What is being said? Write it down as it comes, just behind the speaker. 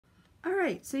All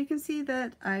right, so you can see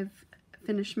that I've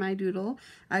finished my doodle.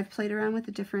 I've played around with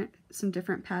some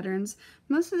different patterns.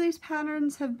 Most of these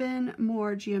patterns have been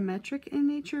more geometric in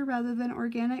nature rather than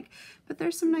organic, but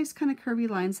there's some nice kind of curvy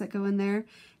lines that go in there.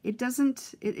 It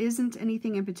isn't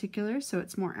anything in particular, so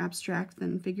it's more abstract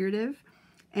than figurative.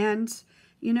 And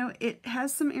you know, it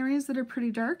has some areas that are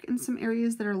pretty dark and some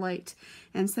areas that are light.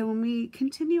 And so when we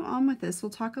continue on with this,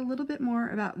 we'll talk a little bit more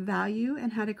about value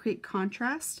and how to create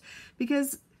contrast,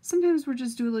 because sometimes we're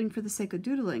just doodling for the sake of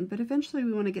doodling, but eventually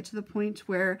we want to get to the point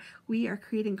where we are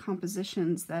creating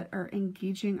compositions that are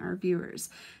engaging our viewers.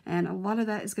 And a lot of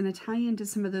that is going to tie into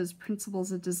some of those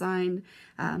principles of design,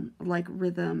 like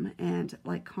rhythm and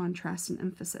like contrast and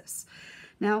emphasis.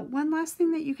 Now, one last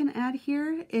thing that you can add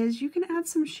here is you can add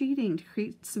some shading to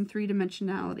create some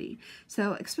three-dimensionality.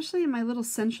 So especially in my little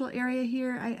central area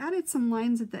here, I added some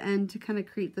lines at the end to kind of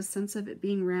create the sense of it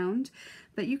being round.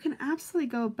 But you can absolutely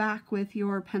go back with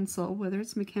your pencil, whether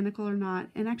it's mechanical or not,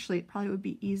 and actually it probably would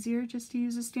be easier just to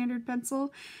use a standard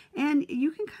pencil, and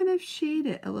you can kind of shade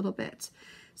it a little bit.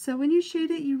 So when you shade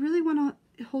it, you really want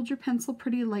to hold your pencil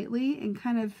pretty lightly and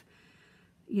kind of,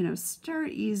 you know,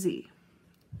 start easy,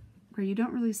 where you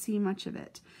don't really see much of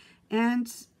it.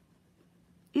 And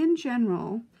in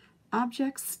general,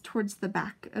 objects towards the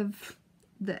back of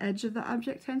the edge of the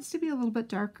object tends to be a little bit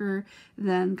darker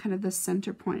than kind of the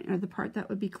center point, or the part that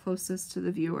would be closest to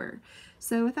the viewer.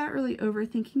 So without really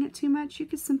overthinking it too much, you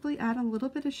could simply add a little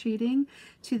bit of shading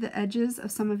to the edges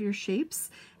of some of your shapes,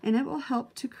 and it will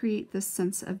help to create this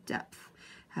sense of depth,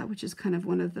 which is kind of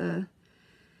one of the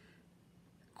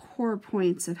core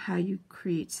points of how you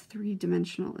create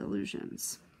three-dimensional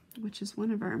illusions, which is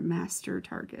one of our master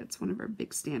targets, one of our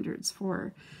big standards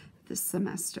for this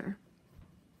semester.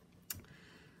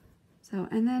 So,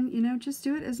 and then, you know, just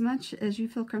do it as much as you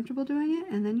feel comfortable doing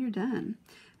it, and then you're done.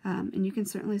 And you can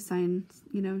certainly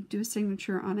do a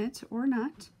signature on it or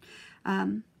not.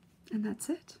 And that's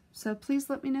it. So please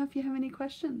let me know if you have any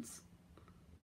questions.